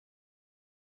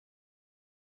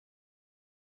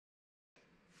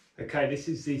Okay, this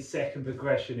is the second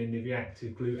progression in the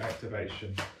reactive glute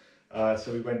activation.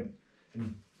 So we went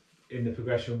in the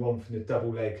progression one from the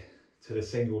double leg to the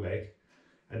single leg,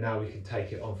 and now we can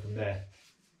take it on from there.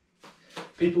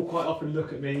 People quite often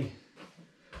look at me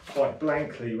quite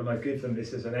blankly when I give them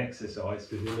this as an exercise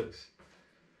because it looks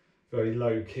very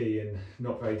low key and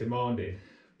not very demanding.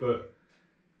 But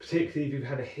particularly if you've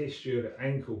had a history of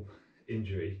ankle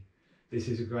injury, this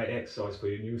is a great exercise for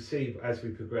you, and you'll see as we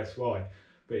progress why.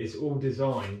 But it's all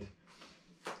designed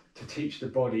to teach the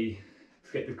body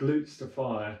to get the glutes to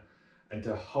fire and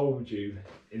to hold you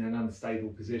in an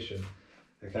unstable position.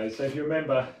 Okay, so if you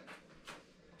remember,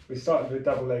 we started with a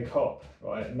double leg hop,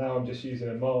 right? And now I'm just using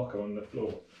a marker on the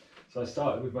floor. So I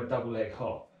started with my double leg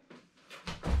hop,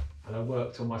 and I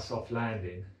worked on my soft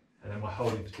landing, and then my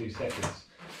holding for 2 seconds.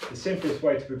 The simplest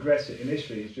way to progress it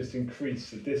initially is just increase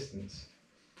the distance.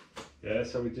 Yeah,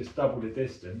 so we just double the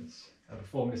distance and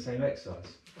perform the same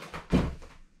exercise.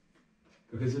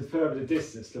 Because the further the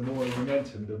distance, the more the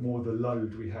momentum, the more the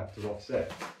load we have to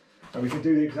offset. And we can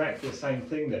do exactly the same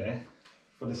thing there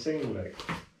for the single leg.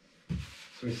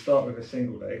 So we start with a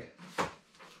single leg,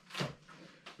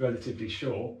 relatively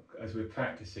short as we're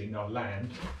practicing. I'll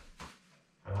land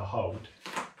and I'll hold,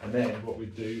 and then what we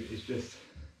do is just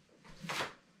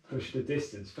push the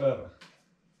distance further.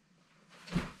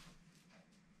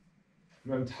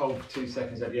 Remember to hold for 2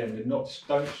 seconds at the end, and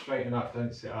don't straighten up,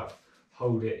 don't sit up,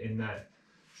 hold it in that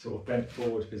sort of bent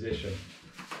forward position.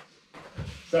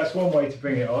 So that's one way to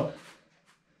bring it on.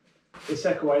 The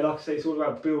second way, like I say, it's all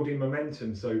about building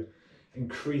momentum, so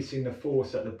increasing the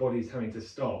force that the body's having to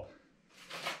stop.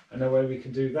 And the way we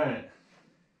can do that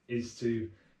is to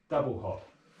double hop.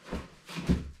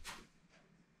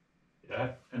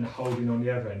 Yeah, and holding on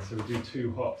the other end, so we do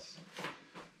 2 hops.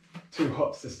 2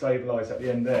 hops to stabilise at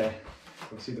the end there.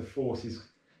 Obviously the force is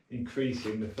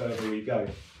increasing the further we go.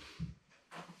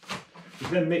 We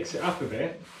then mix it up a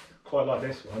bit, quite like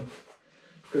this one,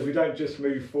 because we don't just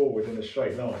move forward in a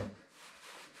straight line.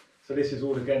 So this is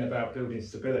all again about building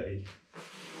stability.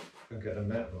 I'll get them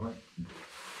that right.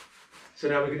 So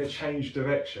now we're going to change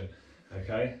direction,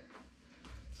 okay?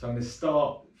 So I'm going to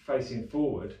start facing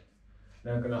forward,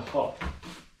 now I'm going to hop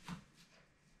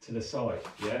to the side,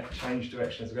 yeah? Change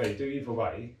direction as I go, you do either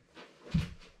way,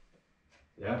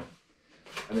 yeah?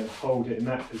 And then hold it in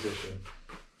that position.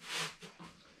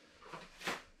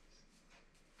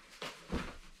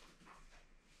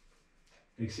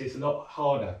 You can see it's a lot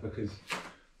harder because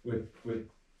we're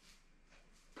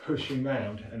pushing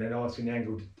round and then asking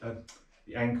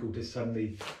the ankle to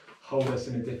suddenly hold us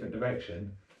in a different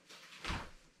direction.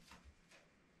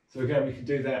 So again, we can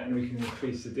do that and we can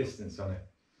increase the distance on it.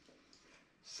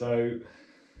 So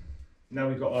now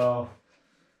we've got our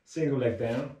single leg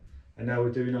down, and now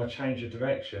we're doing our change of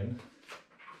direction.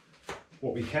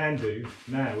 What we can do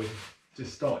now is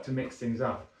just start to mix things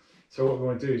up. So what we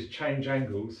want to do is change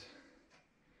angles,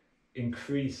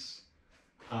 increase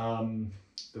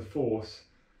the force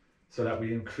so that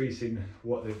we're increasing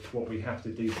what we have to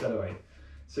decelerate.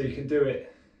 So you can do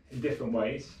it in different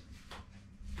ways.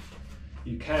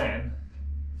 You can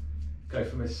go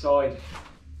from a side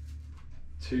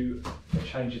to a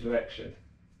change of direction,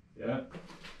 yeah?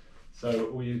 So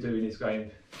all you're doing is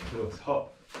going to a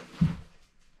hop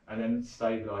and then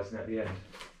stabilising at the end.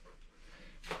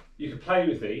 You could play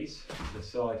with these, the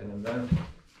side and then down,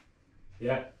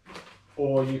 yeah?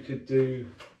 Or you could do,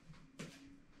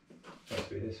 let's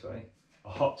do it this way, a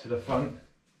hop to the front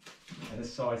and a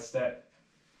side step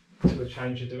to a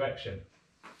change of direction,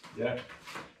 yeah?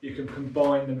 You can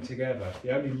combine them together.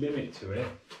 The only limit to it,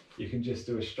 you can just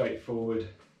do a straightforward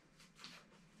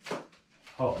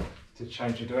hop to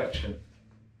change of direction,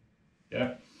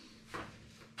 yeah?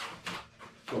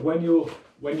 But when you're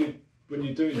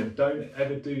doing them, don't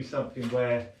ever do something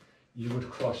where you would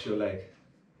cross your leg,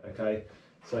 okay?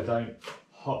 So don't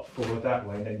hop forward that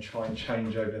way and then try and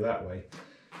change over that way,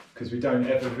 because we don't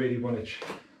ever really want to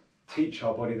teach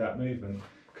our body that movement,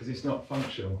 because it's not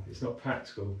functional, it's not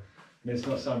practical, and it's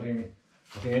not something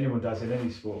I think anyone does in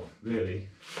any sport, really.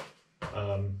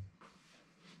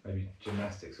 Maybe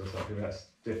gymnastics or something, that's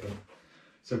different.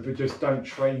 So but just don't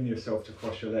train yourself to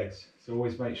cross your legs. So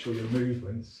always make sure your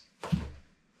movements,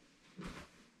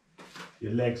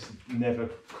 your legs never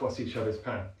cross each other's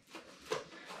path.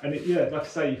 And yeah, like I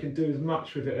say, you can do as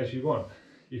much with it as you want.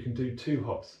 You can do 2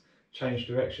 hops, change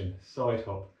direction, side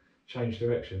hop, change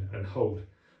direction, and hold.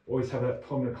 Always have that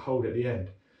prominent hold at the end.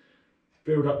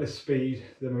 Build up the speed,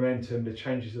 the momentum, the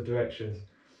changes of directions,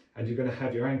 and you're going to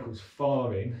have your ankles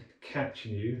firing,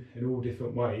 catching you in all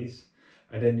different ways,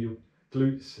 and then your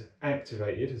glutes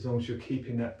activated as long as you're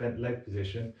keeping that bent leg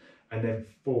position, and then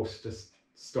force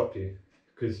stop you,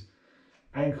 because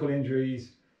ankle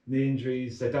injuries, knee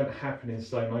injuries, they don't happen in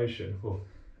slow motion, or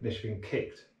unless you've been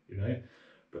kicked, you know,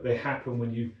 but they happen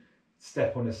when you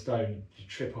step on a stone, you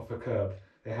trip off a curb.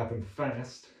 They happen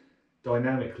fast,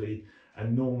 dynamically,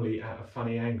 and normally at a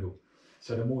funny angle.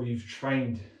 So the more you've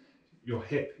trained your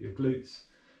hip, your glutes,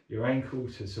 your ankle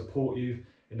to support you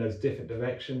in those different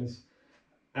directions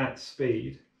at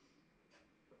speed,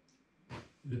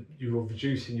 you're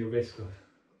reducing your risk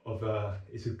of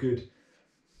it's a good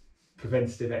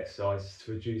preventative exercise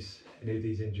to reduce any of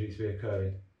these injuries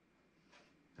reoccurring.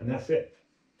 And that's it.